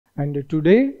and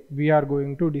today we are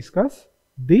going to discuss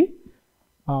the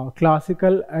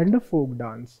classical and folk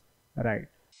dance, right?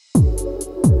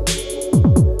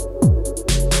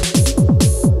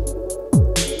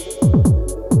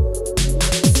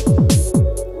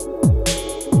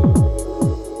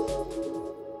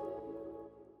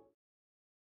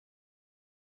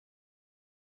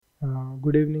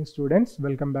 Good evening students,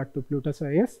 welcome back to Plutus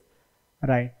IAS,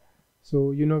 right?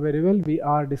 So you know very well we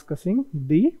are discussing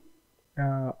the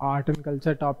art and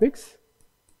culture topics.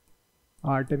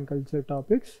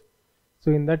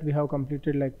 So in that we have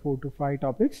completed like 4 to 5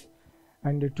 topics,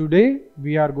 and today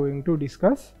we are going to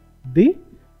discuss the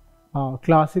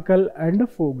classical and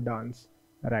folk dance,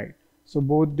 right? So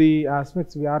both the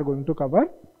aspects we are going to cover,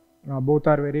 both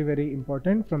are very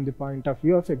important from the point of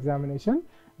view of examination.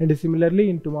 And similarly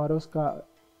in tomorrow's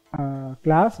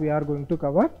class we are going to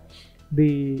cover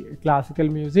the classical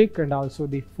music and also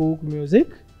the folk music,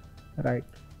 right?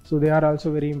 So they are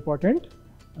also very important.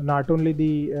 Not only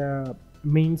the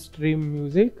mainstream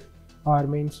music or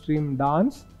mainstream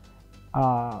dance,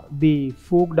 the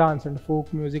folk dance and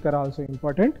folk music are also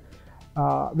important.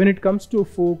 When it comes to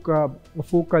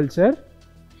folk culture,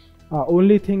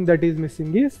 only thing that is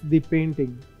missing is the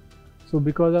painting. So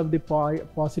because of the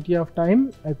paucity of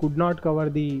time, I could not cover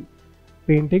the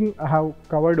painting. I have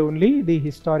covered only the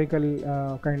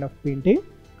historical kind of painting,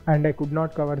 and I could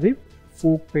not cover the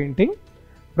folk painting.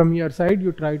 From your side,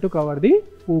 you try to cover the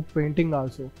folk painting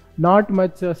also. Not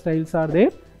much styles are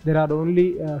there. There are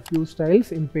only a few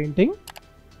styles in painting,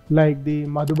 like the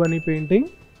Madhubani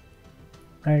painting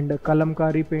and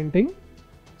Kalamkari painting.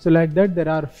 So like that, there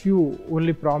are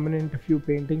only prominent few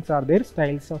paintings are there,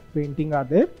 styles of painting are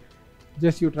there.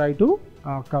 Just you try to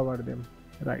cover them,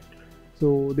 right?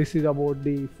 So this is about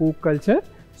the folk culture.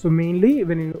 So mainly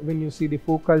when you see the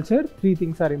folk culture, 3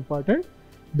 things are important.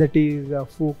 That is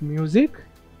folk music,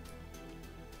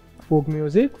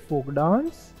 folk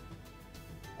dance,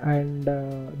 and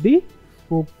the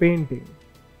folk painting.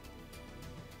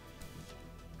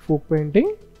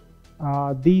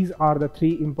 These are the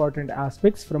 3 important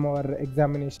aspects from our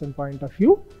examination point of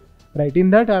view, right? In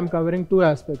that I am covering 2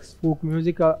 aspects. Folk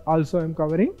music also I am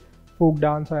covering, folk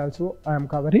dance also I am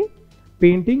covering.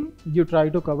 Painting you try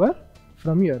to cover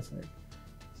from your side.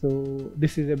 So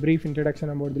this is a brief introduction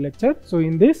about the lecture. So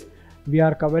in this we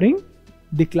are covering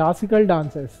the classical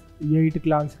dances, 8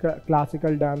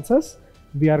 classical dances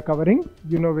we are covering.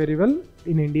 You know very well,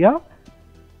 in India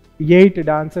 8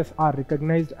 dances are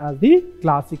recognized as the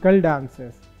classical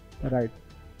dances, right?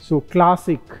 So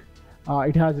classic,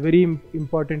 it has very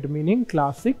important meaning.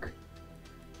 Classic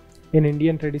in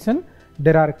Indian tradition,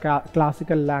 there are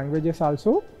classical languages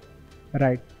also,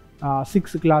 right?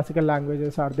 6 classical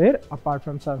languages are there apart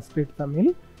from Sanskrit,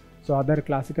 Tamil. So other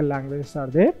classical languages are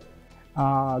there.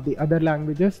 The other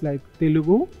languages like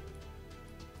Telugu,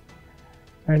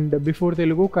 and before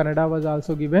Telugu, Kannada was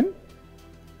also given.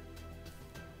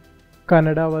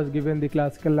 Kannada was given the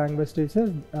classical language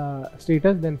status,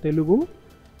 then Telugu,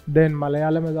 then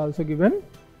Malayalam is also given,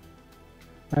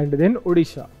 and then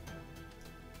Odisha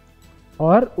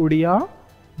or Odia.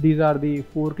 These are the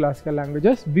 4 classical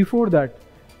languages. Before that,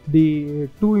 the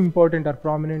 2 important or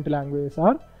prominent languages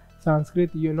are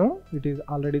Sanskrit, you know, it is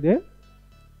already there,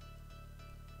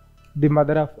 the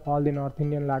mother of all the North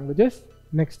Indian languages.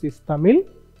 Next is Tamil,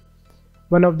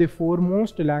 one of the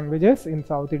foremost languages in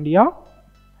South India,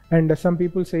 and some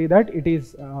people say that it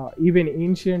is even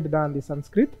ancient than the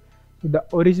Sanskrit. The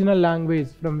original language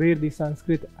from where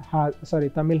the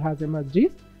Tamil has emerged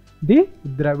is the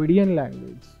Dravidian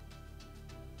language,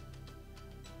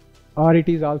 or it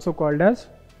is also called as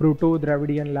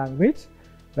Proto-Dravidian language,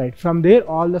 right? From there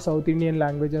all the South Indian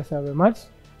languages have emerged,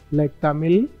 like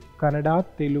Tamil, Kannada,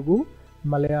 Telugu,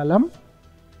 Malayalam,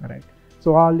 right?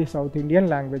 So all the South Indian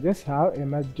languages have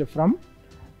emerged from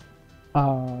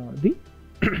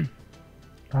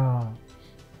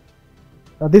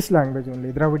this language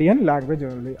only, Dravidian language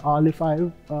only. All the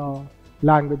 5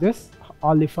 languages,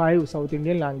 all the 5 South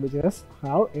Indian languages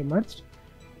have emerged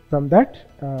from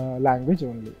that language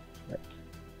only, right?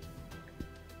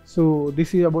 So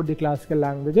this is about the classical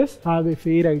languages. Have a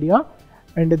fair idea,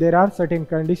 and there are certain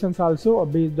conditions also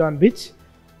based on which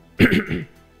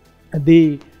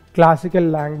the classical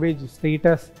language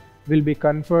status will be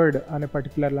conferred on a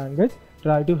particular language.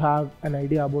 Try to have an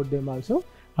idea about them also.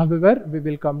 However, we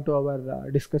will come to our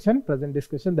present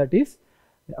discussion, that is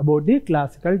about the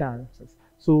classical dances.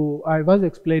 So I was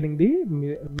explaining the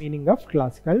meaning of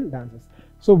classical dances.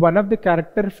 So one of the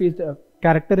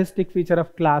characteristic feature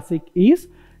of classic is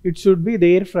it should be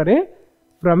there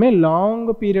from a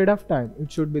long period of time.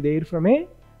 It should be there from a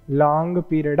long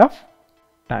period of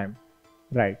time,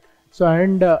 right? So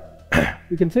and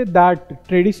you can say that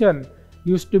tradition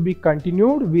used to be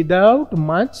continued without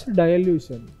much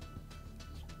dilution.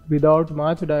 Without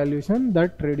much dilution,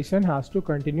 that tradition has to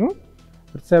continue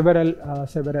for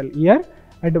several years.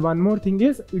 And one more thing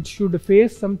is, it should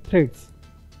face some threats.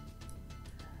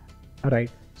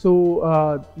 Right.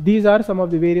 So these are some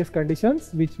of the various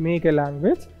conditions which make a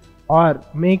language or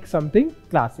make something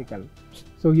classical.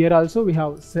 So here also we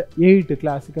have 8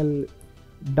 classical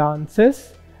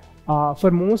dances.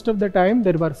 For most of the time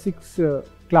there were 6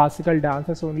 classical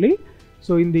dances only.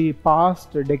 So in the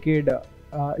past decade,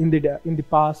 in the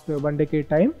past 1 decade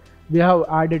time, we have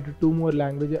added 2 more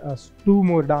languages, 2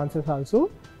 more dances also.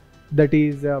 That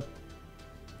is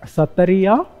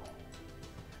Satariya.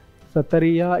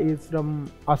 Satariya is from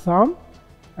Assam,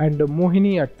 and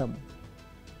Mohiniyattam.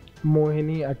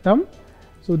 Mohiniyattam.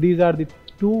 So these are the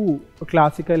 2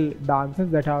 classical dances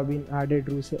that have been added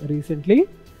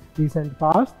recent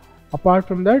past. Apart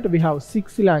from that, we have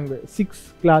 6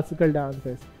 classical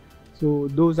dances. So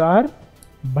those are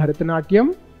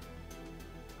Bharatanatyam.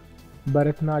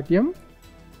 Bharatanatyam,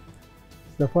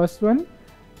 the first one.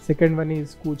 Second one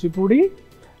is Kuchipudi.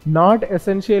 Not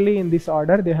essentially in this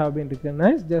order they have been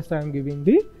recognized, just I am giving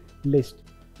the list.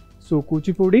 So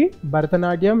Kuchipudi,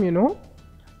 Bharatanatyam, you know,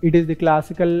 it is the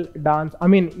classical dance. I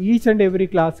mean, each and every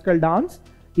classical dance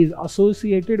is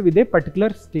associated with a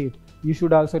particular state. You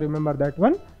should also remember that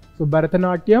one. So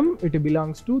Bharatanatyam, it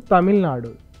belongs to Tamil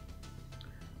Nadu.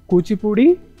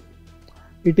 Kuchipudi,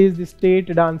 it is the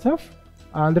state dance of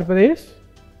Andhra Pradesh.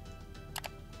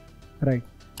 Right.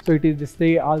 So it is the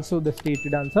state, also the state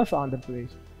dance of Andhra Pradesh.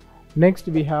 Next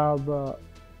we have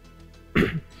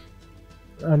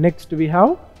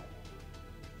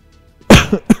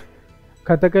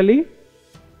Kathakali.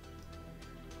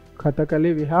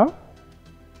 Kathakali we have,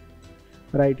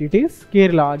 right, it is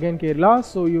Kerala, again Kerala.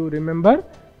 So you remember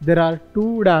there are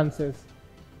 2 dances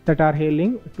that are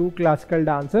hailing, 2 classical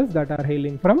dances that are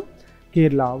hailing from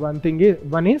Kerala.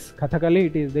 One is Kathakali,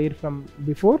 it is there from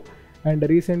before, and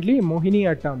recently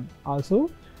Mohiniyattam also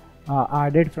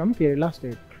added from Kerala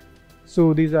state.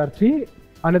 So these are 3.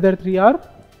 Another 3 are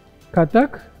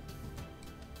Kathak.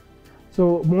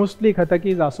 So mostly Kathak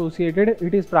is associated,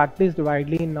 it is practiced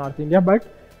widely in North India, but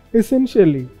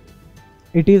essentially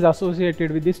it is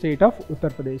associated with the state of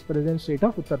Uttar Pradesh, present state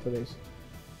of Uttar Pradesh.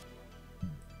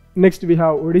 Next we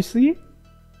have Odissi.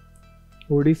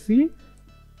 Odissi,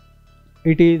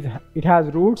 it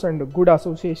has roots and good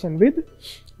association with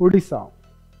Odisha.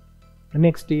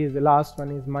 Next is, the last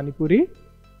one is Manipuri.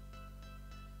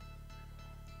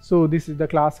 So this is the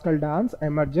classical dance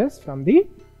emerges from the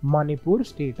Manipur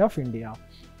state of India.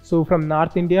 So from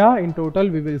North India in total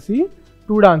we will see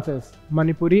 2 dances,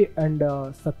 Manipuri and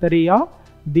Satariya.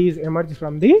 These emerge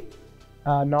from the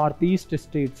northeast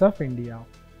states of India.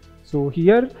 So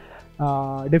here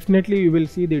definitely you will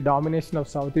see the domination of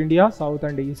South India, South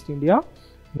and East India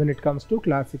when it comes to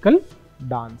classical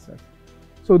dances.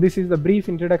 So this is the brief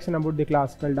introduction about the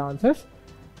classical dances.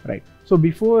 Right. So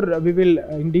before we will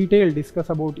in detail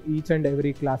discuss about each and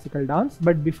every classical dance,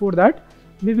 but before that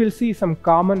we will see some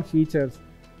common features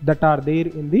that are there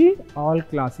in the all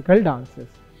classical dances.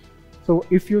 So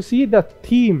if you see the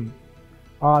theme,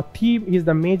 theme is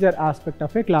the major aspect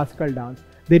of a classical dance.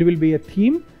 There will be a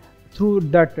theme. Through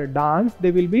that dance they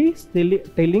will be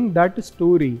telling that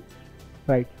story.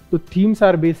 Right. So themes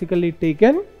are basically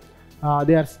taken,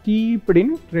 they are steeped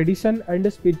in tradition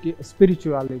and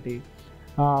spirituality.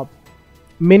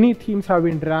 Many themes have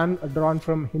been drawn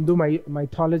from Hindu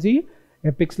mythology,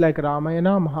 epics like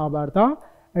Ramayana, Mahabharata,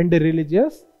 and the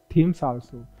religious themes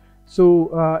also.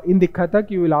 So in the Kathak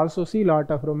you will also see a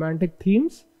lot of romantic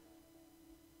themes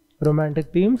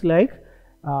like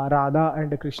Radha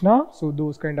and Krishna. So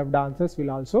those kind of dances will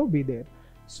also be there.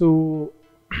 So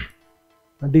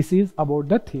this is about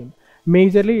the theme.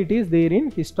 Majorly it is there in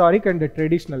historic and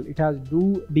traditional. It has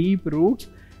deep roots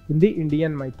in the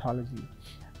Indian mythology.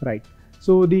 Right.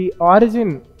 So the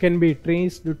origin can be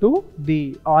traced to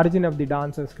the origin of the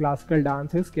dances. Classical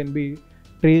dances can be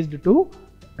traced to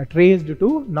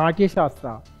Natya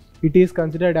Shastra. It is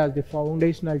considered as the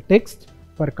foundational text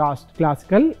for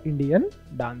classical Indian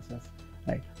dances.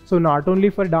 Right. So not only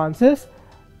for dances,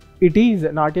 it is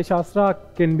Natya Shastra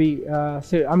can be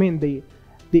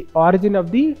the origin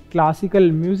of the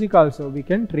classical music also we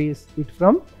can trace it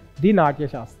from the Natya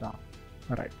Shastra.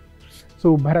 Alright.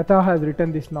 So Bharata has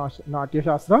written this Natya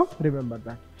Shastra, remember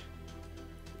that.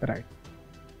 Right.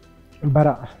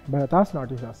 Bharata's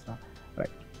Natya Shastra. Right.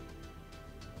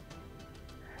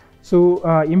 So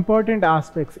important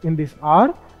aspects in this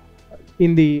are,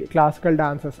 in the classical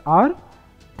dances are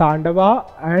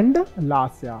Tandava and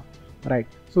Lasya. Right.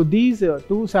 So these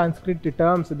two Sanskrit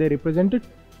terms, they represented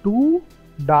two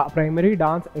primary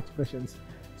dance expressions.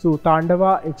 So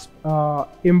Tandava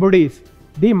embodies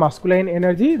the masculine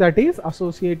energy that is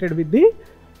associated with the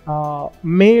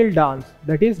male dance,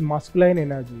 that is masculine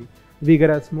energy,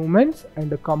 vigorous movements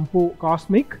and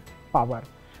cosmic power.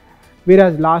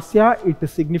 Whereas Lasya, it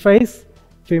signifies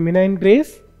feminine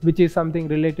grace, which is something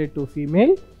related to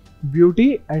female,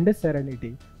 beauty and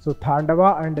serenity. So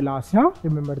Tandava and Lasya,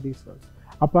 remember these words.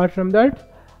 Apart from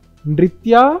that,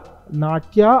 Nritya,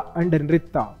 Natya and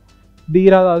Nritta.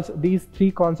 These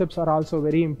three concepts are also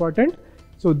very important.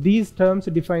 So these terms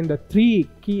define the three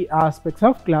key aspects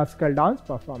of classical dance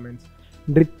performance: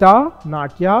 Nritta,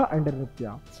 Natya and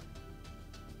Nritya.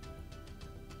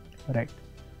 Right.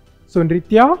 So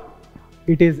Nritya,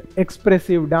 it is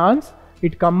expressive dance.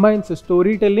 It combines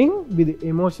storytelling with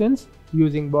emotions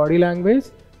using body language,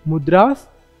 mudras.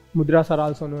 Mudras are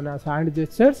also known as hand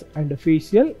gestures and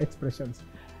facial expressions.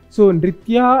 So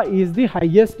Nritya is the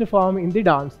highest form in the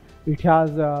dance. It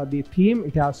has the theme,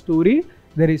 it has story,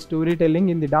 there is storytelling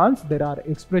in the dance, there are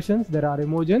expressions, there are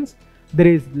emotions, there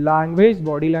is language,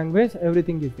 body language,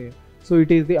 everything is there. So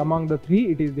it is among the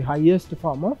three, it is the highest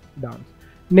form of dance.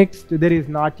 Next, there is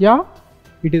Natya.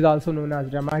 It is also known as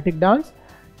dramatic dance.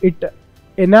 It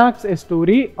enacts a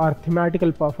story or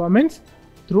thematical performance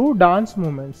through dance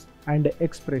movements and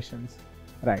expressions.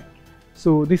 Right.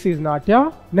 So this is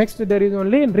Natya. Next, there is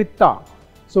only Nritta.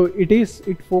 So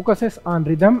it focuses on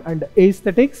rhythm and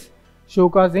aesthetics,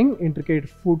 showcasing intricate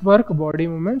footwork, body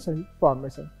movements and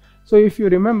formation. So if you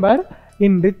remember,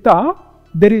 in Nritta,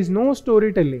 there is no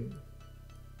storytelling.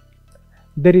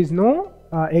 There is no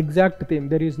exact theme.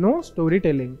 There is no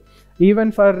storytelling.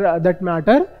 Even for that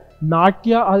matter,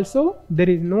 Natya also, there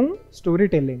is no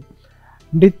storytelling.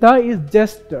 Nritta is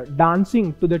just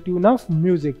dancing to the tune of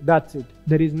music. That's it.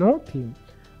 There is no theme.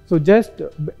 So just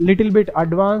little bit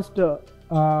advanced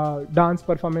dance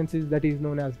performances, that is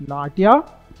known as Natya.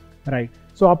 Right.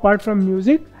 So apart from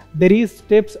music, there is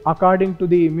steps according to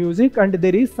the music and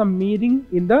there is some meaning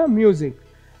in the music.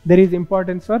 There is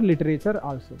importance for literature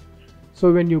also.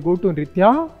 So when you go to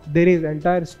Nritya, there is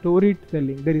entire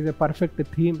storytelling. There is a perfect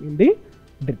theme in the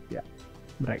Nritya.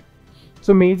 Right.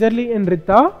 So majorly in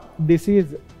Nritya, this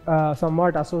is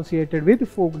somewhat associated with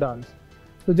folk dance.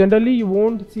 So generally you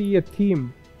won't see a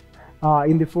theme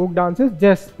in the folk dances,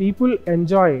 just people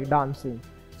enjoy dancing.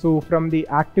 So from the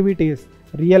activities,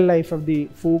 real life of the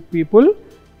folk people,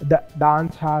 the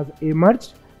dance has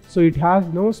emerged. So it has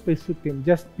no specific theme,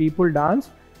 just people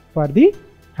dance for the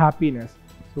happiness.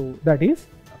 So that is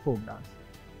folk dance.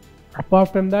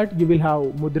 Apart from that, you will have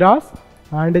mudras,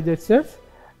 hand gestures.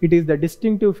 It is the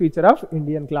distinctive feature of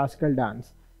Indian classical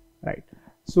dance. Right.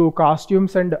 So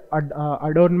costumes and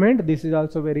adornment, this is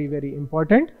also very, very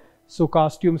important. So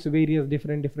costumes, various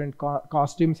different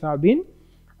costumes have been,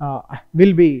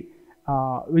 will be,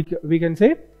 we can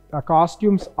say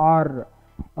costumes are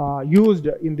used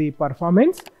in the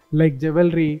performance, like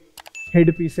jewelry,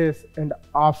 headpieces, and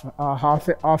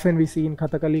often we see in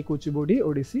Kathakali, Kuchibudi,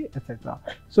 Odissi, etc.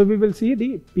 So we will see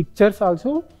the pictures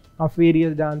also of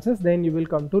various dances, then you will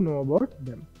come to know about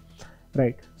them.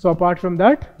 Right. So apart from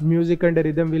that, music and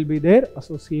rhythm will be there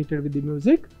associated with the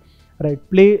music. Right.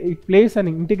 It plays an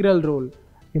integral role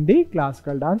in the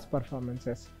classical dance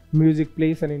performances. Music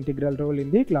plays an integral role in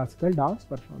the classical dance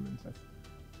performances.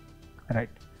 Right.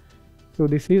 So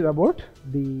this is about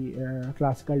the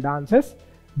classical dances.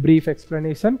 Brief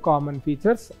explanation, common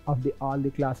features of all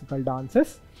the classical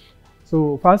dances.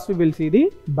 So first we will see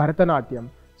the Bharatanatyam.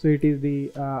 So it is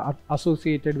the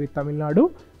associated with Tamil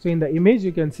Nadu. So in the image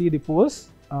you can see the pose,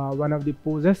 one of the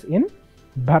poses in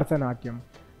Bharatanatyam.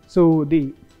 So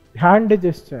the hand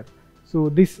gesture. So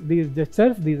these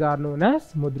gestures, these are known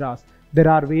as mudras. There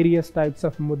are various types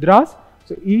of mudras.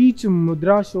 So each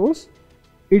mudra shows,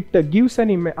 it gives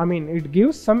it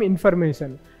gives some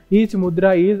information. Each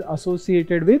mudra is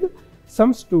associated with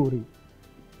some story.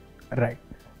 Right.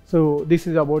 So this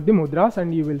is about the mudras,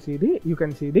 and you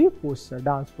can see the posture,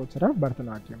 dance posture of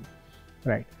Bharatanatyam.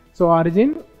 Right. So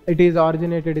origin, it is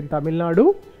originated in Tamil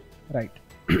Nadu. Right.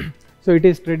 So it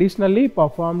is traditionally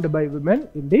performed by women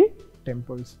in the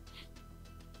temples.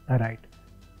 Right.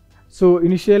 So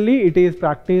initially it is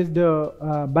practiced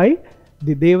by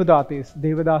the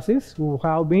Devadasis who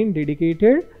have been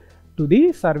dedicated to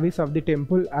the service of the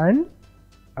temple and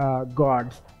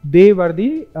gods. They were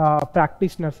the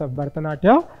practitioners of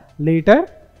Bharatanatyam. Later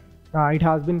it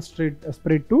has been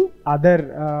spread to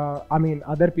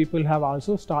other people have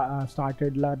also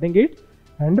started learning it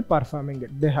and performing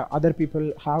it. Other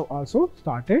people have also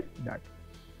started that.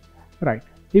 Right.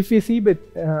 if we see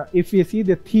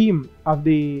the theme of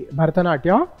the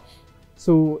Bharatanatyam,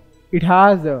 so it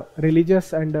has religious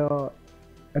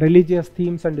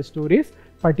themes and stories,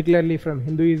 particularly from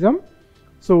Hinduism.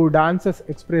 So dances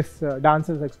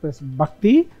express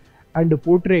bhakti and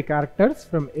portray characters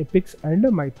from epics and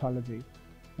mythology.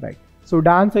 Right. So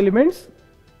dance elements,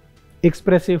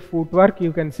 expressive footwork.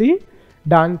 You can see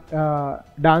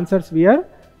dancers wear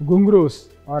gungroos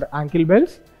or ankle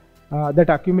bells that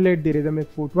accumulate the rhythmic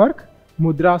footwork.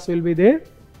 Mudras will be there.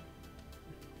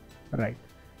 Right.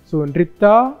 So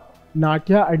Nritya,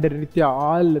 Natya and Nritya,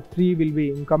 all three will be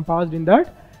encompassed in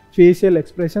that. Facial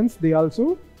expressions, they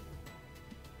also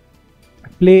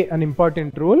play an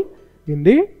important role in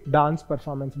the dance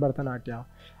performance, Bharatanatyam.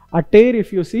 Attire,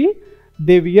 if you see,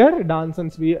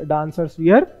 dancers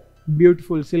wear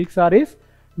beautiful silk sarees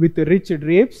with rich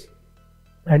drapes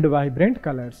and vibrant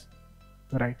colors.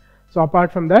 Right. So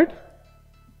apart from that,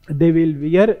 they will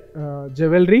wear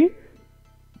jewelry,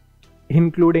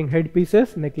 including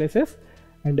headpieces, necklaces,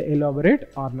 and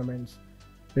elaborate ornaments.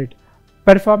 Right.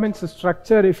 Performance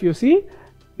structure, if you see,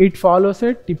 it follows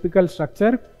a typical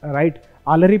structure. Right.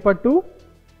 Alaripattu.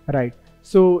 Right.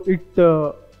 So it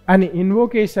an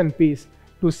invocation piece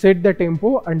to set the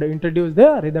tempo and introduce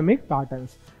the rhythmic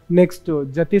patterns. Next,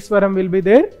 Jatiswaram will be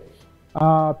there.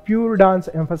 Pure dance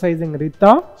emphasizing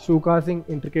Rita, showcasing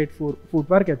intricate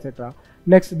footwork, etc.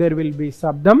 Next, there will be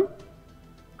Sabdam,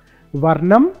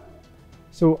 Varnam.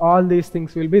 So all these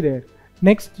things will be there.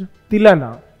 Next,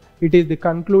 Tilana. It is the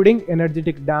concluding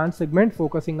energetic dance segment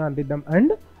focusing on rhythm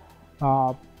and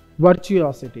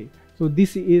virtuosity. So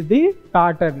this is the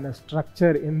pattern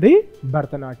structure in the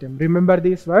Bharatanatyam. Remember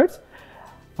these words: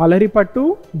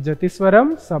 Alaripattu,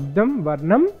 Jatiswaram, Sabdam,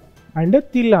 Varnam, and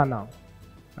Tilana.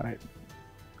 Right.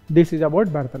 This is about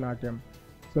Bharatanatyam.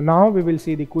 So now we will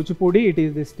see the Kuchipudi. It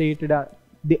is the stated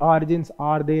the origins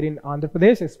are there in Andhra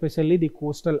Pradesh, especially the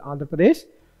coastal Andhra Pradesh.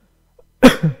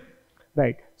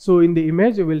 Right. So in the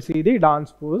image you will see the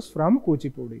dance pose from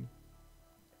Kuchipudi.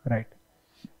 Right.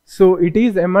 So it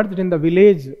is emerged in the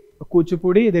village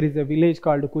Kuchipudi. There is a village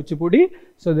called Kuchipudi.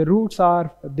 So the roots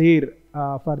are there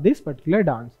for this particular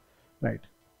dance. Right.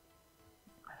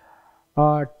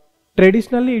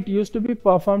 Traditionally it used to be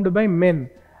performed by men.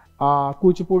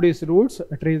 Kuchipudi's roots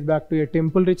trace back to a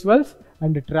temple rituals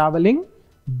and traveling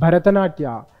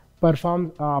Bharatanatyam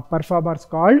performers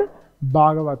called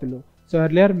Bhagavatulu. So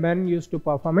earlier men used to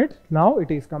perform it. Now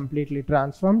it is completely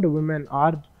transformed. Women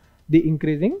are the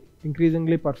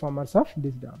increasingly performers of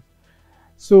this dance.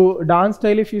 So dance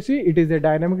style, if you see, it is a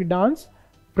dynamic dance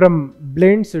from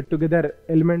blends together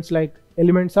elements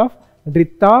of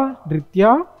Nritta,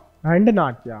 Nritya and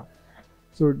Natya.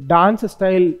 So dance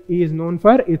style is known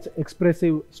for its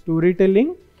expressive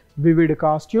storytelling, vivid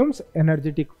costumes,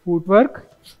 energetic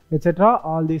footwork, etc.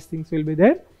 All these things will be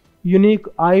there. Unique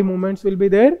eye movements will be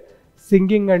there.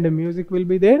 Singing and music will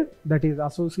be there, that is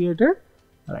associated.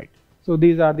 Right. So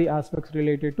these are the aspects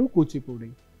related to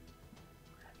Kuchipudi.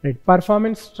 Right.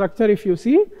 Performance structure, if you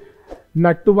see,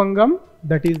 Nattuvangam,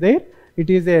 that is there.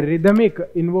 It is a rhythmic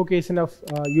invocation of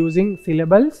using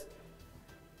syllables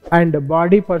and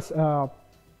body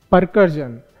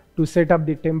percussion to set up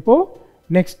the tempo.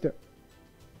 Next,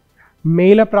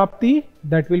 Mela Prapti,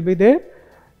 that will be there.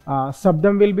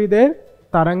 Sabdam will be there.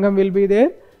 Tarangam will be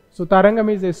there. So Tarangam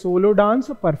is a solo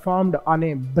dance performed on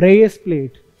a brass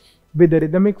plate with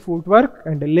rhythmic footwork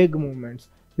and leg movements.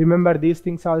 Remember these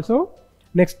things also.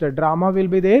 Next, drama will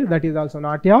be there, that is also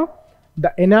Natya.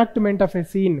 The enactment of a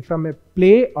scene from a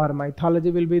play or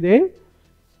mythology will be there.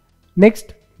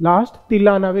 Next, last,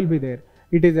 Tilana will be there.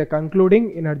 It is a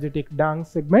concluding energetic dance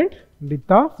segment,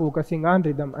 Nritta, focusing on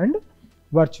rhythm and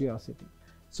virtuosity.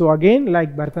 So again,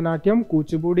 like Bharatanatyam,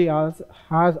 Kuchipudi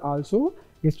has also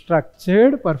a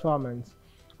structured performance.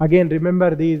 Again,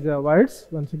 remember these words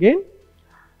once again.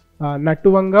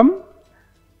 Nattuvangam,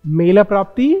 Mela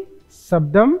Prapti,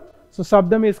 Sabdam. So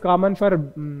Sabdam is common for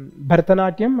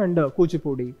Bharatanatyam and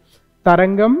Kuchipudi.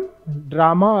 Tarangam,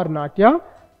 drama or Natya.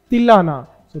 Tilana.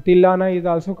 So Tilana is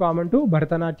also common to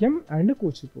Bharatanatyam and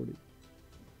Kuchipudi.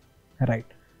 Right.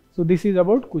 So this is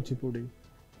about Kuchipudi.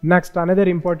 Next, another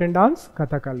important dance,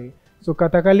 Kathakali. So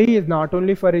Kathakali is not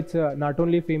only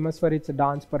famous for its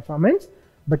dance performance,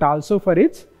 but also for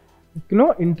its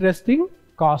interesting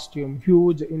costume,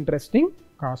 huge interesting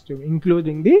costume,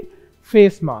 including the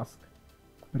face mask.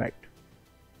 Right.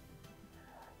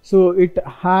 So it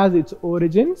has its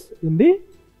origins in the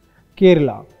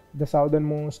Kerala, the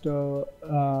southernmost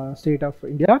state of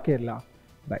India, Kerala.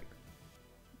 Right.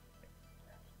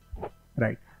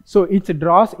 Right. So it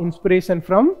draws inspiration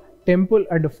from temple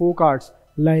and folk arts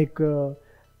like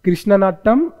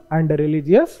Krishnanattam and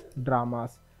religious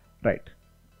dramas, right?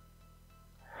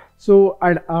 So,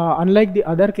 unlike the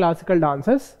other classical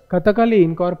dances, Kathakali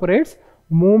incorporates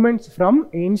movements from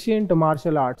ancient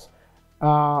martial arts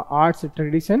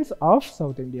traditions of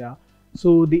South India.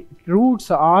 So, the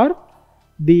roots are,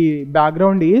 the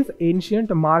background is ancient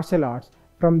martial arts.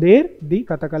 From there, the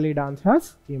Kathakali dance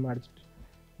has emerged,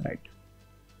 right?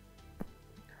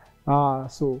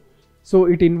 So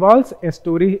it involves a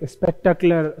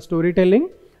spectacular storytelling.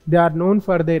 They are known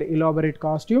for their elaborate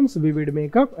costumes, vivid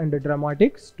makeup, and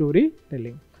dramatic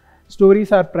storytelling.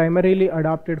 Stories are primarily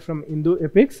adapted from Hindu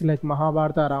epics like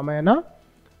Mahabharata, Ramayana,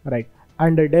 right,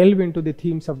 and delve into the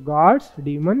themes of gods,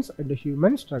 demons, and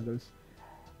human struggles.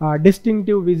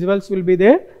 Distinctive visuals will be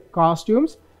there.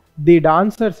 Costumes. The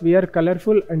dancers wear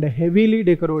colorful and heavily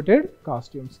decorated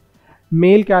costumes.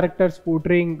 Male characters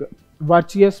portraying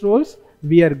virtuous roles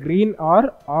wear green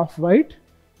or off-white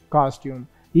costume.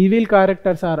 Evil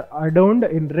characters are adorned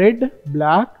in red,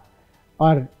 black,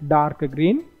 or dark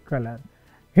green color.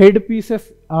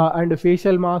 Headpieces and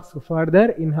facial masks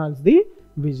further enhance the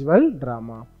visual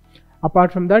drama.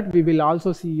 Apart from that, we will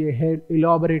also see a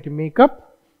elaborate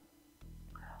makeup.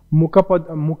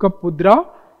 Mukapudra,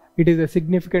 it is a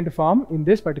significant form in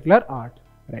this particular art,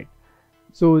 right?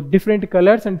 So different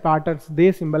colors and patterns,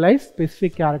 they symbolize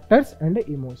specific characters and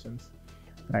emotions,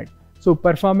 right? So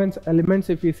performance elements,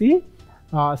 if you see,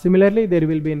 similarly there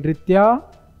will be Nritya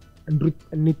and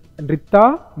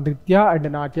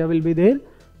Natya will be there.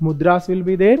 Mudras will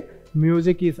be there.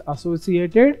 Music is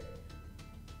associated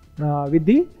with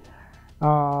the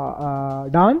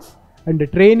dance. And the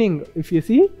training, if you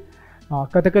see,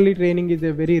 Kathakali training is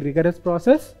a very rigorous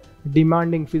process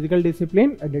demanding physical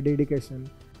discipline and dedication,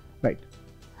 right?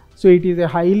 So it is a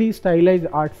highly stylized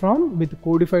art form with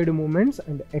codified movements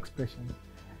and expressions,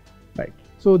 right?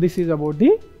 So this is about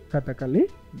the Kathakali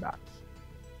dance.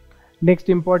 Next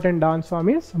important dance form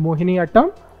is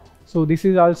Mohiniyattam. So this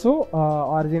is also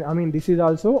this is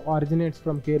also originates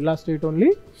from Kerala state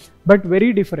only, but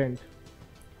very different.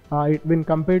 When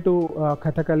compared to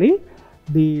Kathakali,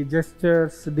 the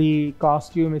gestures, the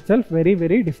costume itself,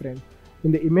 very different.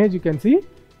 In the image you can see,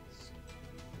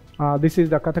 this is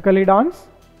the Kathakali dance.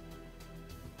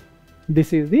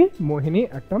 This is the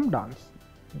Mohiniyattam dance,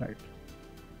 right?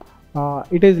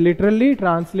 It is literally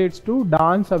translates to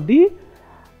dance of the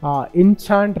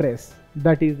enchantress.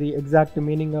 That is the exact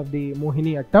meaning of the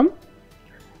Mohiniyattam,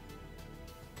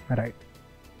 right?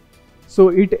 So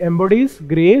it embodies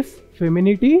grace,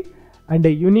 femininity, and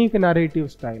a unique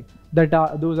narrative style.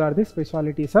 Those are the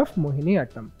specialities of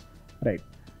Mohiniyattam, right?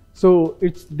 So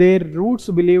it's their roots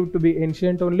believed to be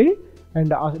ancient only,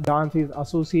 and dance is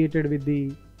associated with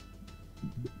the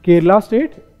Kerala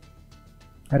state,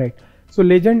 right? So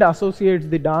legend associates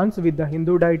the dance with the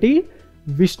Hindu deity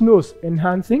Vishnu's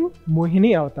enhancing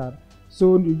Mohini avatar.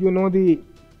 So you know the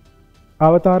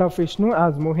avatar of Vishnu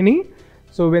as Mohini.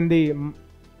 So when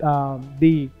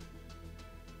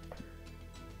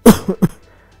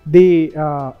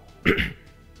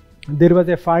there was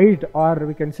a fight, or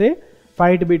we can say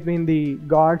fight between the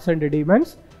gods and the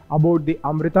demons about the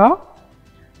Amrita,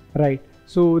 right?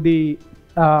 So the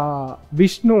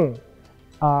Vishnu,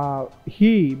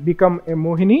 he become a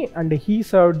Mohini and he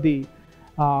served the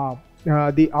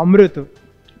Amrit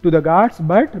to the gods,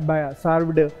 but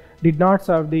did not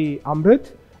serve the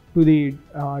Amrit to the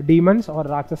demons or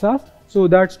Rakshasas. So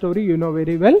that story you know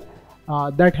very well.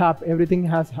 Everything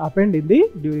has happened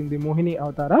during the Mohini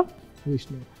avatar of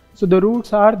Vishnu. So the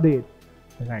roots are there,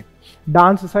 right?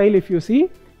 Dance style, if you see,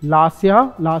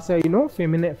 Lasya, you know,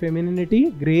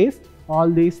 femininity, grace, all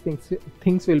these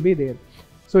things will be there.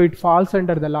 So it falls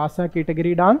under the Lasya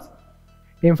category dance,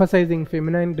 emphasizing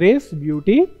feminine grace,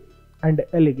 beauty, and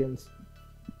elegance.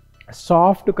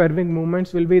 Soft curving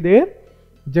movements will be there,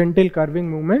 gentle curving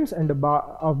movements and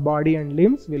of body and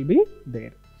limbs will be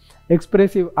there.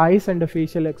 Expressive eyes and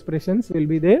facial expressions will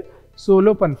be there.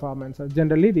 Solo performances,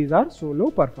 generally these are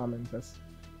solo performances,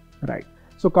 right?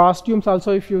 So costumes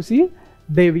also, if you see,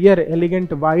 they wear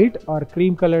elegant white or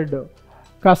cream colored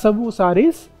kasavu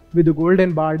saris with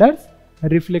golden borders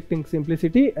reflecting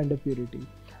simplicity and purity.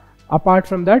 Apart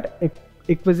from that,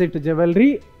 exquisite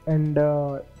jewelry, and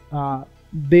the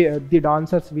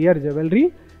dancers wear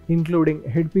jewelry including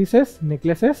headpieces,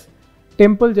 necklaces,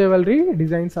 temple jewelry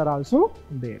designs are also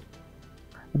there.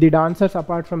 The dancers,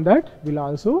 apart from that, will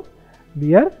also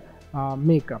wear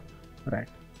makeup, right?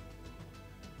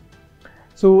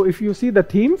 So if you see the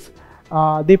themes,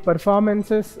 the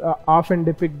performances often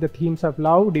depict the themes of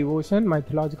love, devotion,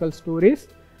 mythological stories,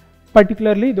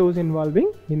 particularly those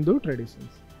involving Hindu traditions,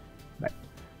 right?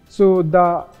 So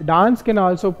the dance can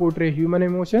also portray human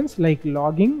emotions like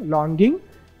longing,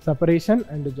 separation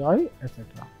and joy, etc.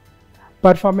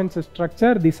 Performance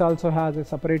structure, this also has a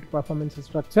separate performance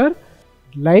structure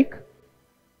like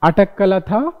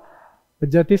Atakkalatha,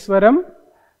 Jatiswaram,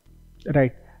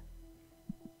 right.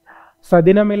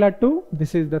 Sadinamelattu,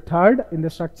 this is the third in the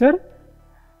structure.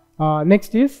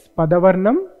 Next is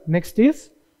Padavarnam, next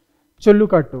is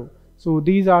Chollukattu. So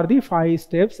these are the 5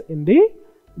 steps in the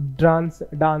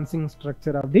dancing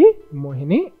structure of the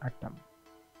Mohini Attam.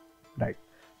 Right.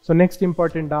 So next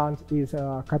important dance is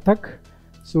Kathak.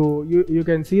 So you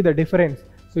can see the difference.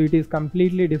 So it is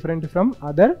completely different from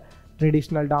other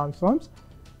traditional dance forms.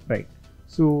 Right.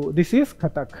 So this is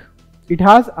Kathak. It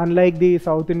has, unlike the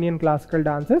South Indian classical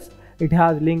dances, it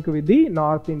has link with the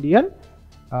North Indian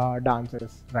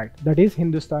dances. Right. That is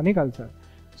Hindustani culture.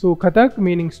 So Kathak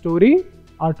meaning story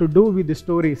or to do with the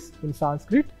stories in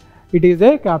Sanskrit. It is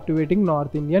a captivating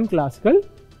North Indian classical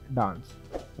dance.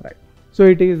 Right. So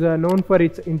it is known for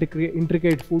its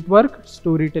intricate footwork,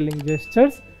 storytelling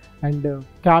gestures, and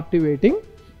captivating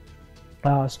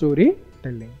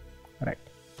storytelling. Right.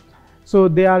 So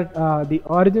they are the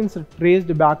origins are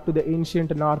traced back to the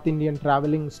ancient North Indian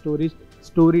traveling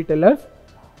storytellers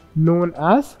known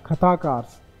as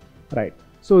Kathakars. Right.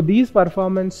 So these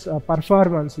performance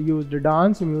used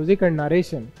dance, music, and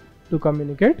narration to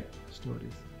communicate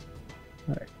stories.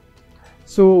 Right.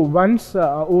 So once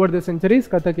over the centuries,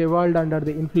 Kathak evolved under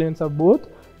the influence of both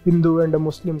Hindu and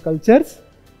Muslim cultures.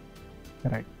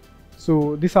 Right.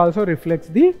 So this also reflects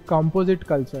the composite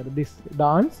culture. This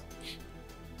dance,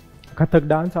 Kathak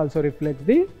dance, also reflects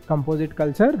the composite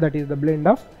culture, that is the blend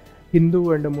of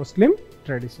Hindu and Muslim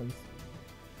traditions.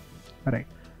 Right.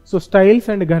 So styles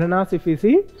and gharanas, if we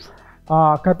see,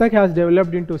 Kathak has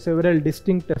developed into several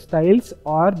distinct styles,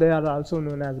 or they are also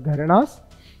known as gharanas.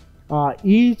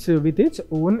 Each with its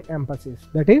own emphasis.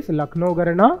 That is Lucknow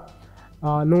Gharana,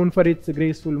 known for its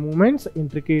graceful movements,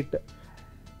 intricate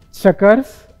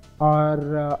chakars,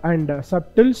 and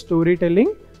subtle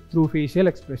storytelling through facial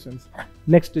expressions.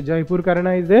 Next, Jaipur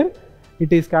Gharana is there.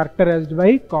 It is characterized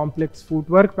by complex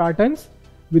footwork patterns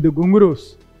with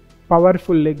gungrus,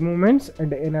 powerful leg movements,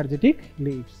 and energetic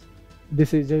leaps.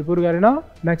 This is Jaipur Gharana.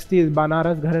 Next is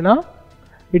Banaras Gharana.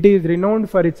 It is renowned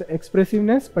for its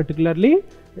expressiveness, particularly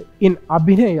in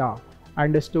Abhinaya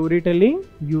and storytelling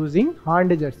using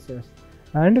hand gestures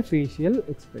and facial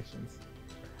expressions.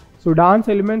 So dance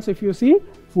elements, if you see,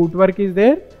 footwork is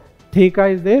there,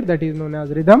 theka is there, that is known as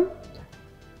rhythm.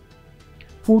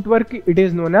 Footwork, it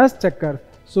is known as chakkar.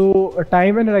 So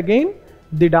time and again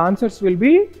the dancers will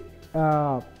be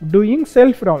doing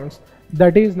self rounds,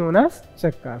 that is known as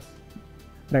chakkars.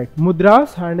 Right.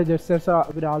 Mudras, hand gestures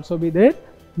will also be there.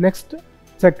 Next,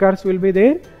 chakkars will be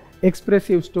there.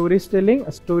 Expressive storytelling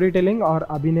or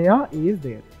abhinaya is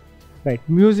there. Right.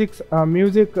 Music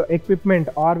equipment,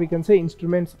 or we can say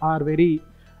instruments, are very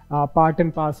part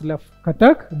and parcel of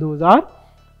Kathak. Those are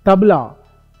tabla.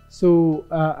 So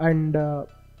and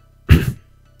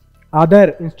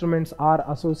other instruments are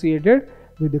associated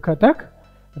with the Kathak.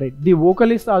 Right. The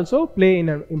vocalists also play in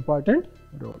an important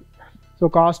role. So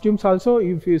costumes also,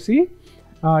 if you see,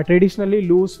 traditionally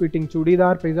loose fitting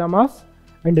chudidar pajamas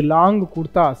and long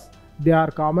kurtas, they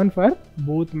are common for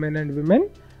both men and women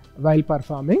while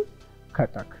performing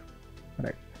Kathak.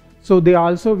 Right. So they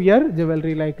also wear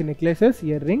jewelry like necklaces,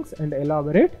 earrings, and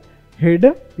elaborate head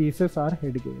pieces or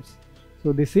headgears.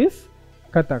 So this is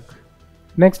Kathak.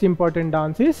 Next important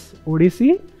dance is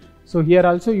Odissi. So here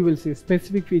also you will see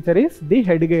specific feature is the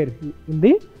headgear in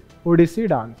the Odissi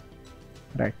dance.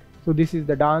 Right. So this is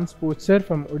the dance posture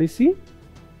from Odissi.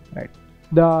 Right.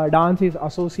 The dance is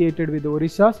associated with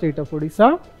Orissa, state of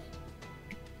Odisha.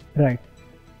 Right.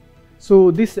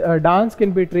 So this dance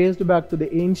can be traced back to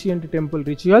the ancient temple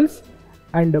rituals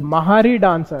and Mahari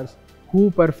dancers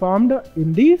who performed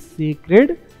in the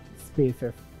sacred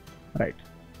spaces. Right.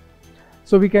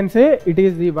 So we can say it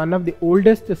is the one of the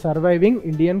oldest surviving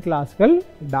Indian classical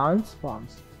dance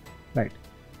forms. Right.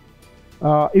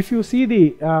 If you see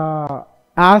the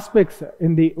aspects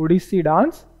in the Odissi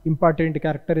dance, important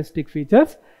characteristic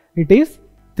features, it is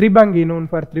Tribangi, known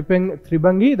for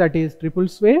Tribangi, that is triple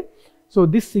sway. So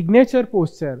this signature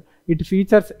posture, it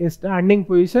features a standing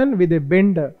position with a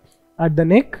bend at the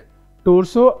neck,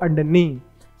 torso and knee,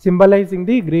 symbolizing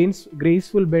the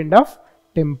graceful bend of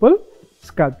temple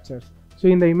sculptures. So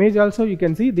in the image also you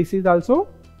can see this is also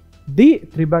the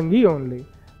Tribangi only.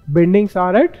 Bendings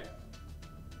are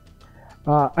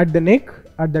at the neck,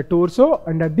 at the torso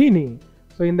and at the knee.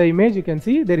 So in the image you can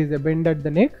see there is a bend at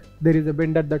the neck, there is a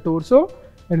bend at the torso,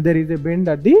 and there is a bend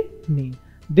at the knee.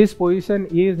 This position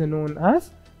is known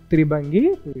as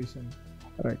Tribangi position.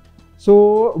 Right.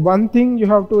 So one thing you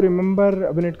have to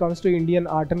remember when it comes to Indian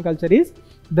art and culture is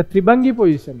the Tribangi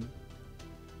position.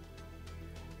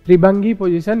 Tribangi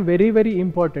position, very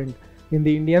important in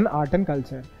the Indian art and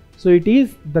culture. So it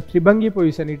is the Tribangi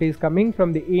position. It is coming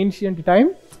from the ancient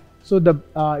time. So the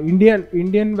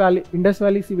Indus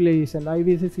Valley civilization,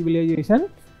 IVC civilization,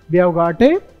 we have got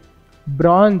a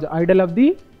bronze idol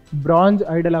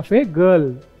of a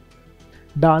girl,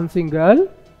 dancing girl.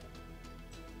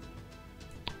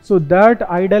 So that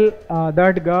idol,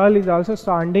 that girl is also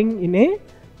standing in a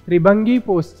Tribangi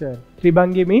posture.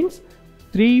 Tribangi means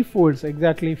three folds,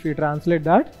 exactly if you translate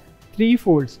that, three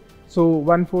folds. So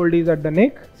one fold is at the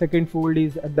neck, second fold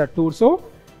is at the torso,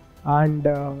 and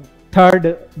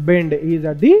third bend is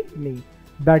at the knee.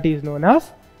 That is known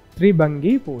as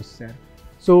Tribangi posture.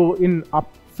 So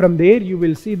from there you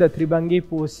will see the Tribangi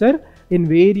posture in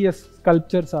various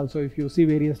sculptures also. If you see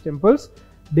various temples,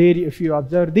 there if you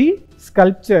observe the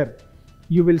sculpture,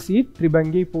 you will see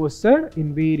Tribangi posture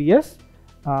in various,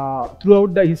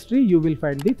 throughout the history you will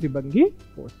find the Tribangi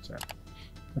posture.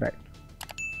 Right.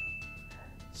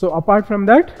 So apart from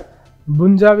that,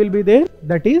 Bunja will be there,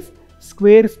 that is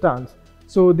square stance.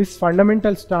 So this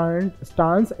fundamental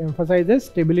stance emphasizes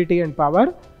stability and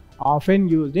power, often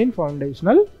used in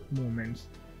foundational movements.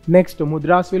 Next,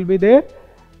 Mudras will be there.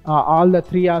 All the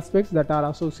three aspects that are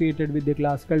associated with the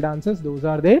classical dances, those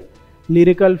are there.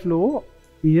 Lyrical flow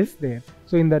is there.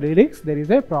 So in the lyrics there is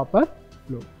a proper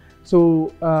flow.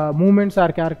 So movements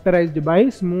are characterized by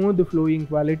smooth flowing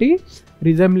quality,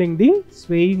 resembling the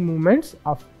swaying movements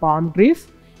of palm trees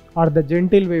or the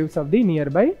gentle waves of the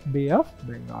nearby Bay of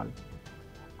Bengal.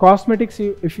 Cosmetics,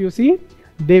 if you see,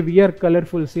 they wear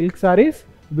colorful silk sarees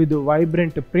with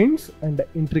vibrant prints and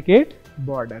intricate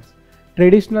borders.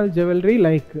 Traditional jewelry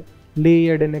like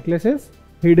layered necklaces,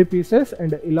 headpieces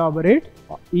and elaborate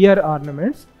ear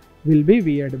ornaments will be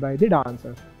worn by the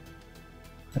dancers.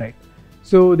 Right.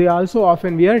 So they also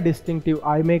often wear distinctive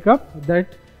eye makeup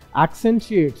that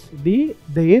accentuates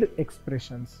their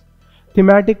expressions.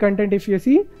 Thematic content, if you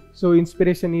see, so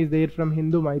inspiration is there from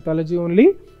Hindu mythology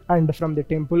only and from the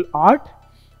temple art.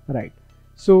 Right.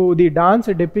 So the dance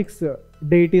depicts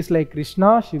deities like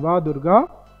Krishna, Shiva, Durga,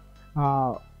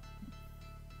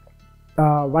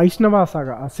 Vaishnava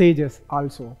saga, sages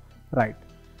also. Right.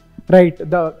 Right.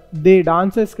 The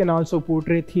dances can also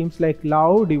portray themes like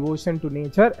love, devotion to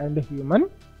nature and human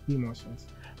emotions.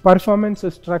 Performance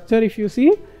structure, if you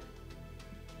see,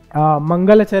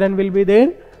 Mangala Charan will be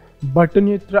there, Bhattu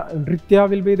Nritya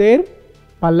will be there,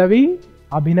 Pallavi,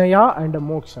 Abhinaya and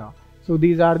Moksha. So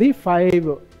these are the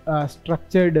 5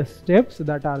 structured steps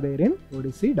that are there in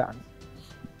Odissi dance.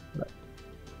 Right.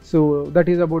 So that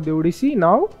is about the Odissi.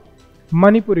 Now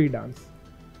Manipuri dance.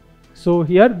 So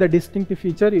here the distinctive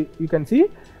feature, you can see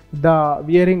the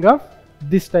wearing of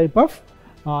this type of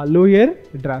lower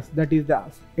dress. That is the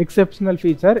exceptional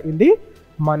feature in the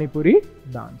Manipuri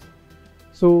dance.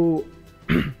 So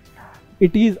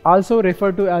it is also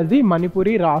referred to as the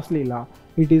Manipuri Ras Leela.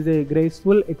 It is a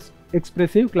graceful,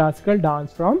 expressive classical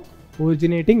dance from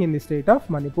originating in the state of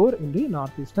Manipur in the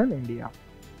northeastern India.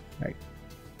 Right.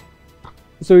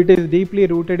 So it is deeply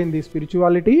rooted in the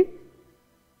spirituality,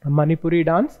 Manipuri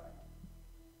dance.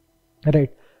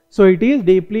 Right. So it is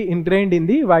deeply ingrained in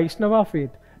the Vaishnava faith.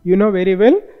 You know very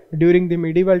well, during the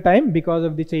medieval time, because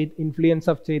of the influence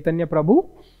of Chaitanya Prabhu,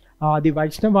 the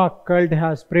Vaishnava cult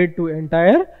has spread to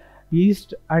entire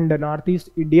east and northeast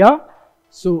India.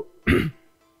 So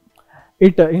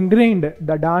it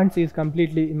the dance is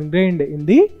completely ingrained in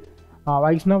the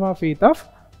Vaishnava faith of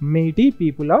Meitei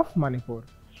people of Manipur.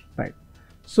 Right.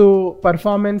 So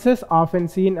performances often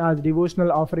seen as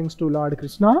devotional offerings to Lord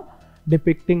Krishna,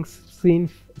 depicting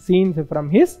scenes from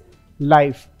his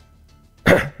life.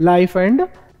 Life and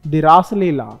the Ras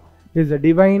Leela is a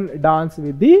divine dance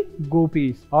with the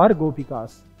gopis or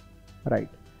gopikas. Right.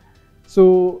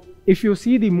 So if you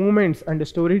see the movements and the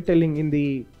storytelling in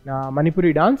the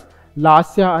Manipuri dance,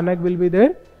 Lasya Anag will be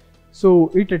there.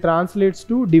 So it translates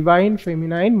to divine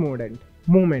feminine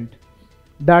movement.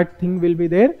 That thing will be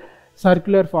there.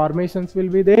 Circular formations will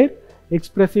be there.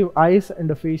 Expressive eyes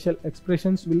and facial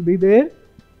expressions will be there.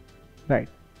 Right.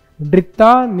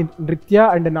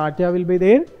 Nritya and Natya will be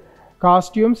there.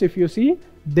 Costumes, if you see,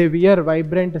 they wear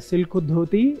vibrant silk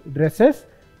dhoti dresses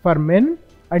for men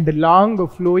and long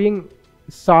flowing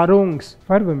sarongs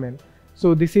for women.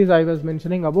 So this is, I was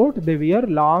mentioning about, they wear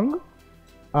long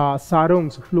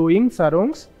sarongs, flowing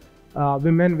sarongs.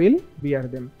 Women will wear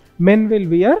them. Men will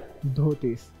wear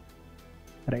dhotis.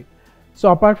 Right.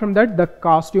 So apart from that, the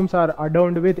costumes are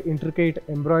adorned with intricate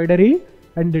embroidery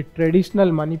and traditional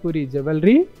Manipuri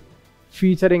jewelry.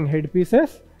 featuring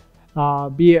headpieces,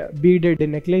 beaded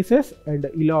necklaces and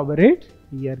elaborate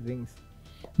earrings.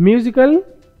 Musical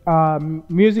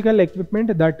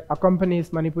equipment that accompanies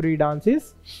Manipuri dance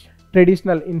is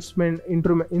traditional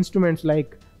instruments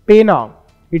like pena,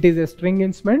 it is a string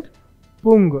instrument,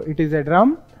 pung, it is a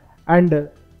drum, and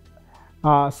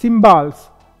cymbals,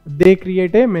 they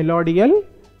create a melodial,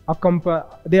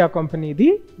 they accompany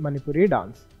the Manipuri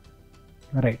dance.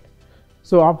 Right.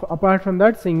 So apart from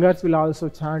that, singers will also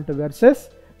chant verses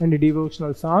and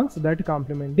devotional songs that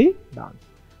complement the dance.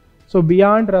 So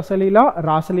beyond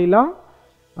Rasalila,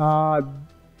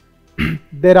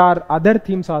 there are other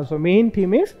themes also. Main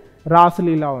theme is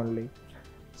Rasalila only.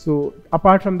 So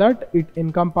apart from that, it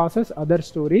encompasses other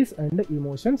stories and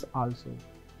emotions also.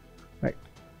 Right.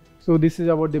 So this is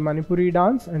about the Manipuri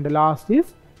dance, and the last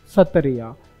is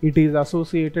Satriya. It is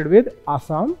associated with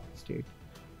Assam state.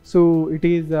 So it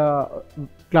is a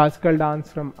classical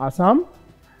dance from Assam.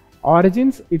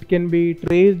 Origins, it can be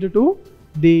traced to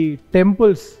the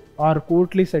temples or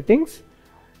courtly settings.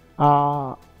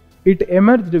 It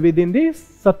emerged within the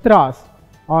satras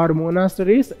or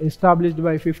monasteries established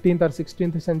by 15th or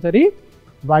 16th century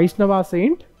Vaishnava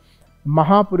saint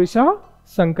Mahapurusha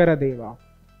Sankaradeva.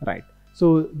 Right.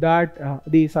 So that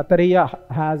the Satriya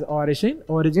has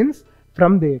origins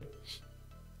from there.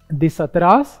 The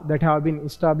satras that have been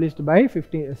established by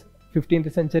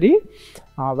 15th century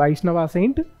Vaishnava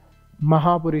saint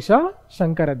Mahapurusha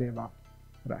Sankaradeva.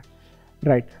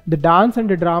 Right. The dance and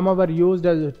the drama were used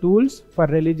as tools for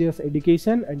religious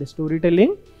education and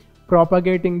storytelling,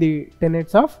 propagating the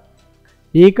tenets of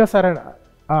Ekasarana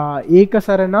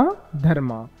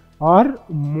Dharma or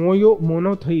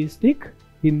monotheistic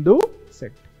Hindu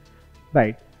sect.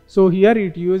 Right. So here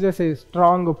it uses a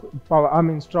strong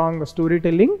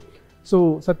storytelling.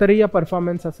 So Satriya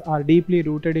performances are deeply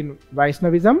rooted in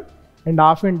Vaishnavism and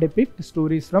often depict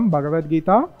stories from Bhagavad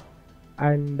Gita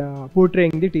and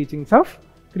portraying the teachings of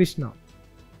Krishna.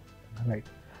 Right.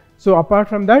 So apart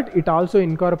from that, it also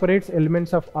incorporates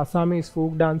elements of Assamese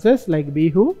folk dances like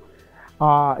Bihu,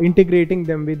 integrating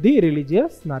them with the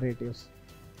religious narratives.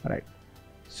 Right.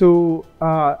 So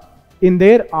in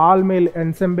there, all male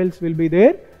ensembles will be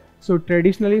there. So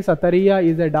traditionally, Satriya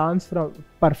is a dance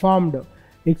performed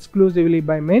exclusively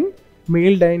by men.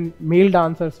 Male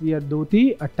dancers wear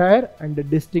dhoti, attire and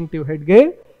distinctive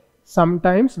headgear,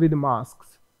 sometimes with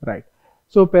masks. Right.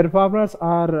 So performers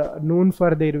are known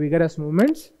for their vigorous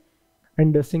movements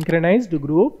and synchronized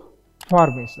group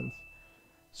formations.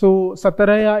 So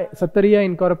Satriya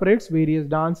incorporates various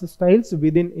dance styles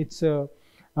within its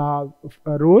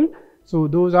role. So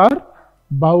those are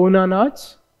Bauna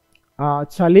Nach,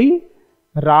 Chali,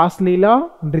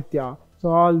 Raslila, Nritya. So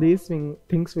all these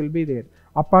things will be there.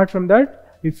 Apart from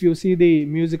that, if you see the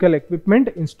musical equipment,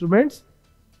 instruments,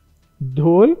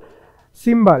 dhol,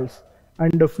 cymbals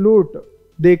and the flute,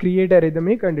 they create a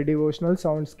rhythmic and devotional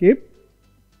soundscape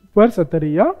for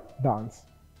Satriya dance.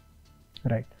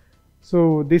 Right.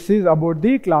 So this is about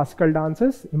the classical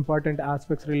dances, important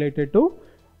aspects related to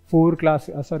 8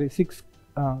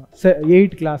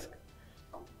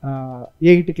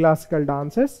 classical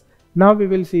dances. Now we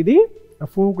will see the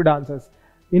folk dances.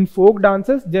 In folk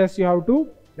dances, just you have to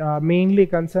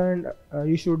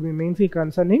you should be mainly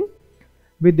concerning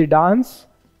with the dance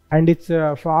and its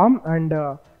form and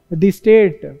the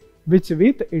state with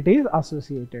it is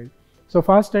associated. So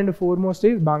first and foremost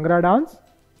is Bhangra dance.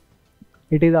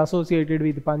 It is associated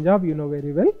with Punjab, you know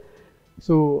very well.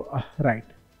 So right,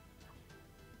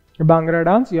 Bhangra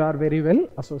dance you are very well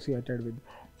associated with.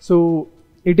 So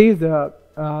it is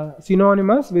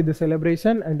synonymous with the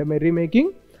celebration and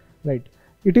merrymaking. Right.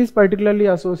 It is particularly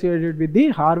associated with the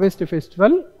harvest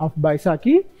festival of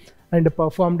Baisakhi and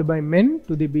performed by men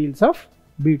to the beats of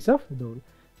dhol.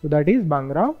 So that is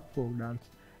Bhangra folk dance.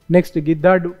 Next,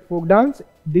 Giddha folk dance.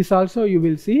 This also you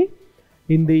will see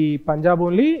in the Punjab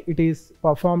only. It is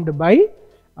performed by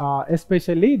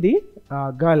especially the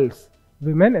girls,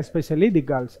 women, especially the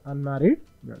girls, unmarried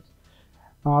girls.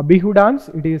 Bihu dance,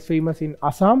 it is famous in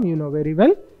Assam, you know very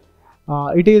well.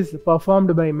 It is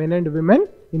performed by men and women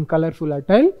in colorful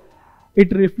attire.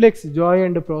 It reflects joy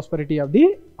and prosperity of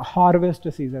the harvest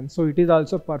season. So it is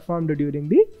also performed during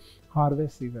the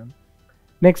harvest season.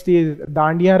 Next is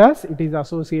Dandiya Ras. It is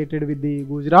associated with the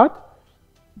Gujarat.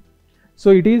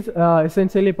 So it is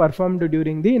essentially performed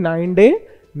during the 9-day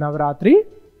Navratri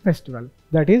festival.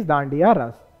 That is Dandiya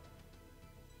Ras.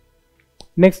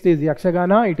 Next is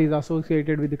Yakshagana. It is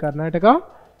associated with the Karnataka.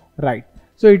 Right.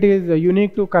 So it is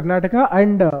unique to Karnataka,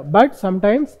 and but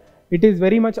sometimes it is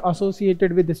very much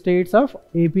associated with the states of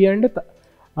AP and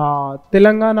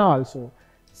Telangana also.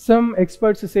 Some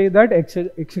experts say that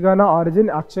Yakshagana origin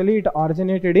actually it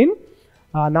originated in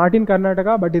not in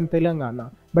Karnataka but in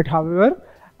Telangana. But however,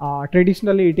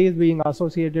 traditionally it is being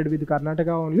associated with Karnataka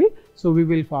only, so we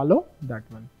will follow that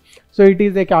one. So it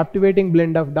is a captivating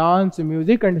blend of dance,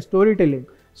 music and storytelling.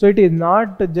 So it is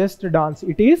not just dance,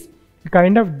 it is a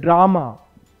kind of drama.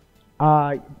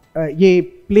 A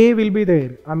play will be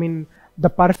there. I mean, the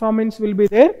performance will be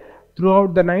there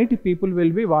throughout the night. People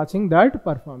will be watching that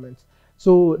performance.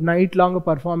 So night-long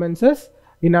performances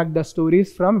enact the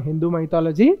stories from Hindu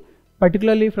mythology,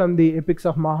 particularly from the epics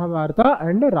of Mahabharata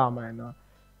and Ramayana.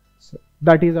 So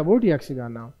that is about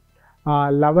Yakshagana.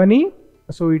 Lavani,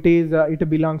 so it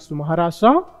belongs to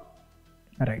Maharashtra,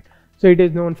 right? So it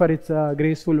is known for its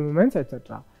graceful movements,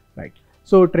 etc. Right.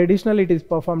 So traditionally it is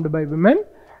performed by women.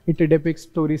 It depicts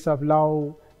stories of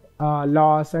love,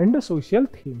 loss, and social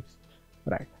themes.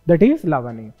 Right. That is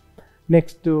Lavani.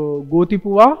 Next,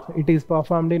 Gotipuva, it is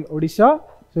performed in Odisha.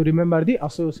 So remember the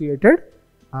associated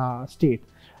state.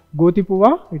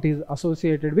 Gotipuva, it is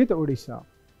associated with Odisha.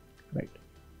 Right.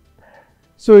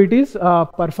 So it is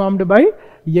performed by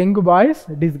young boys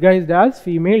disguised as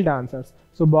female dancers.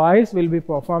 So boys will be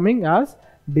performing as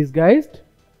disguised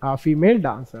female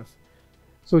dancers.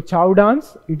 So Chow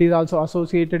dance, it is also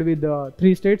associated with the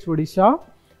 3 states, Odisha,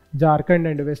 Jharkhand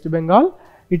and West Bengal.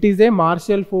 It is a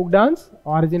martial folk dance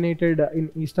originated in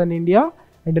eastern India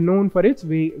and known for its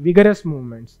vigorous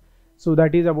movements. So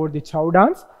that is about the Chow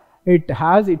dance. It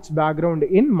has its background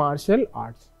in martial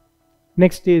arts.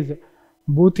 Next is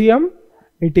Bhutiyam.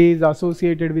 It is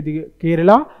associated with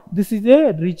Kerala. This is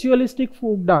a ritualistic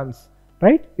folk dance,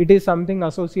 right? It is something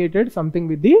associated, something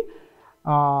with the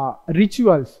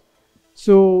rituals.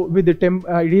 So with the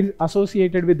it is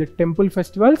associated with the temple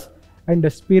festivals and the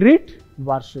spirit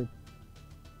worship,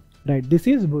 right? This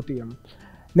is Bhutiyam.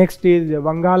 Next is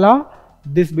Vangala.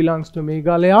 This belongs to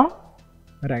Meghalaya,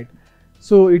 right?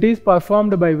 So it is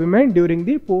performed by women during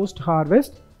the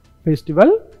post-harvest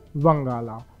festival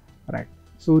Vangala, right?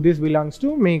 So this belongs to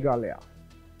Meghalaya.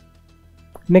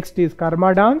 Next is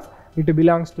Karma dance. It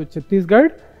belongs to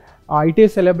Chhattisgarh. It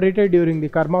is celebrated during the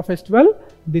Karma festival.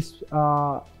 This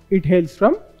it hails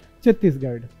from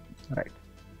Chhattisgarh, right?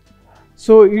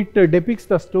 So it depicts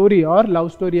the story or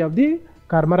love story of the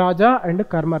Karmaraja and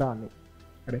Karmarani.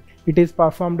 Right? It is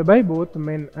performed by both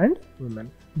men and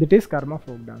women. That is Karma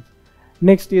folk dance.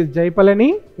 Next is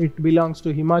Jaipalani. It belongs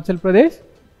to Himachal Pradesh,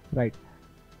 right?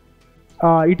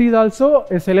 It is also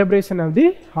a celebration of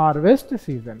the harvest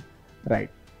season, right?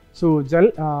 So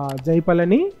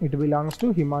Jaipalani, it belongs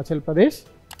to Himachal Pradesh,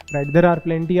 right? There are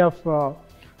plenty of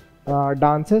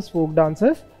dances, folk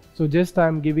dances. So just I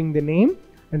am giving the name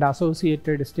and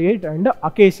associated state and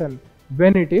occasion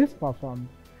when it is performed.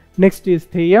 Next is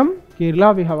Theyam,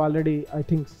 Kerala. We have already, I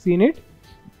think, seen it,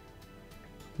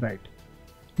 right?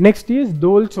 Next is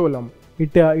Dol Cholam.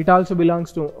 It also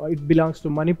belongs to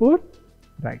Manipur,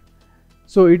 right?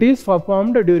 So it is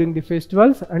performed during the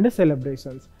festivals and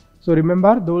celebrations. So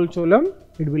remember Dol Cholam,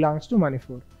 it belongs to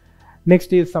Manipur.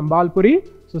 Next is Sambalpuri.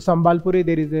 So Sambalpuri,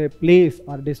 there is a place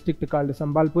or district called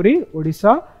Sambalpuri,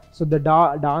 Odisha. So the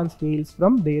dance hails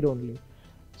from there only.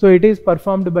 So it is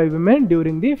performed by women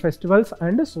during the festivals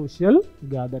and social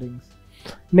gatherings.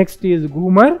 Next is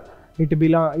Ghumar.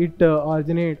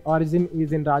 Origin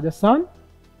is in Rajasthan,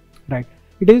 right?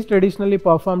 It is traditionally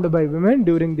performed by women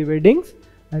during the weddings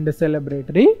and the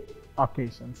celebratory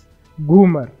occasions.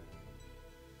 Ghumar.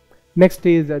 Next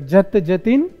is Jat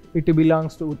Jatin. It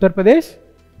belongs to Uttar Pradesh,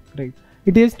 right?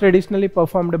 It is traditionally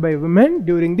performed by women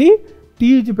during the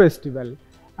Tej festival,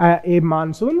 a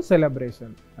monsoon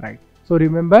celebration, right? So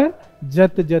remember,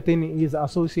 Jat Jatin is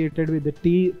associated with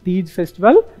the Tej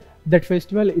festival. That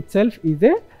festival itself is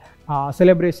a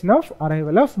celebration of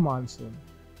arrival of monsoon.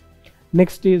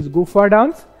 Next is Gufa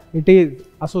dance. It is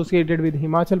associated with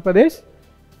Himachal Pradesh.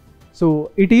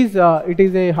 So it is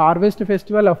a harvest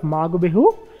festival of Magh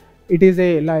Bihu. It is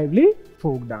a lively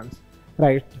folk dance,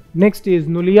 right? Next is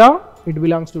Nulia. It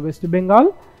belongs to West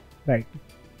Bengal, right?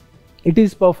 It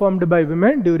is performed by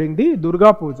women during the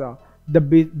Durga Puja, the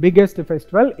biggest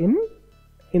festival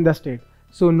in the state.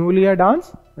 So Nulia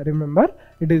dance, remember,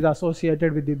 it is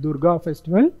associated with the Durga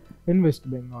festival in West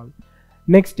Bengal.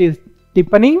 Next is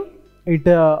Tippani. It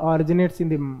originates in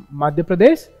the Madhya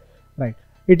Pradesh, right?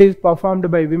 It is performed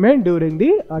by women during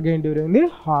the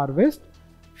harvest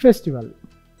festival.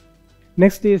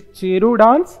 Next is Cheru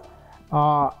dance.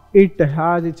 It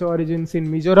has its origins in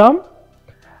Mizoram,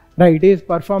 right? It is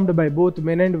performed by both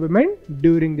men and women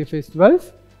during the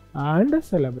festivals and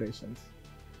celebrations.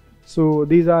 So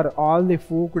these are all the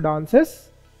folk dances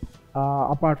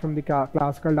apart from the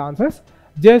classical dances.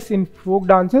 Just in folk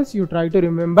dances, you try to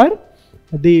remember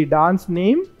the dance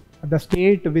name, the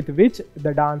state with which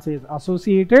the dance is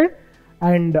associated,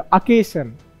 and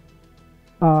occasion,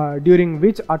 during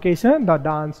which occasion the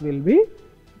dance will be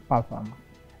performed.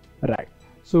 Right.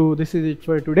 So this is it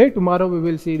for today. Tomorrow we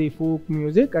will see the folk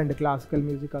music and the classical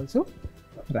music also.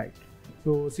 Right.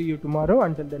 So see you tomorrow.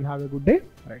 Until then, have a good day.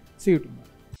 Right. See you tomorrow.